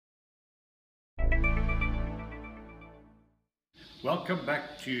Welcome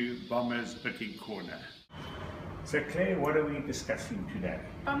back to Bomber's Bitty Corner. So Claire, what are we discussing today?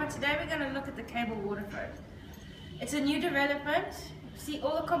 Bomber, today we're going to look at the Cable Waterford. It's a new development. See,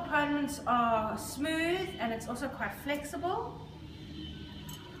 all the components are smooth and it's also quite flexible.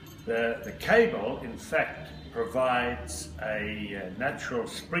 The cable, in fact, provides a natural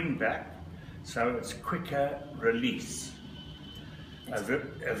spring back, so it's quicker release. A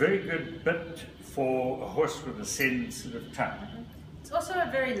very good bit for a horse with a sensitive tongue. It's also a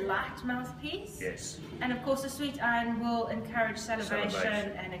very light mouthpiece. Yes. And of course the sweet iron will encourage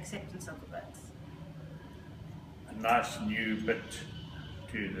salivation and acceptance of the bits. A nice new bit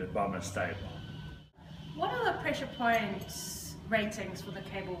to the Bomber stable. What are the pressure points ratings for the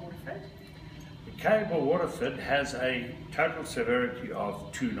Cable Waterford? The Cable Waterford has a total severity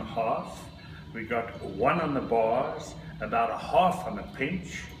of 2.5. We got 1 on the bars, about a 1/2 on the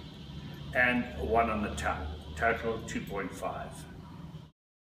pinch, and 1 on the tongue. Total 2.5.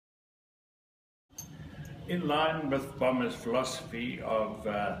 In line with Bomber's philosophy of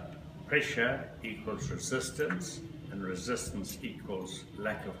pressure equals resistance and resistance equals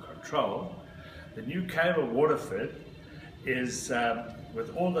lack of control, the new Cable Waterford is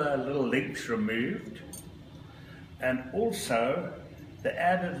with all the little links removed, and also the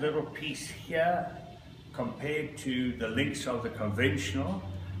added little piece here compared to the links of the conventional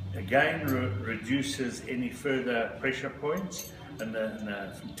again reduces any further pressure points. And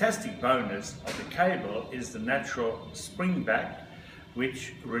the fantastic bonus of the cable is the natural spring back,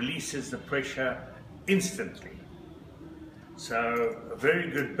 which releases the pressure instantly. So a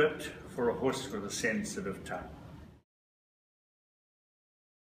very good bit for a horse with a sensitive tongue.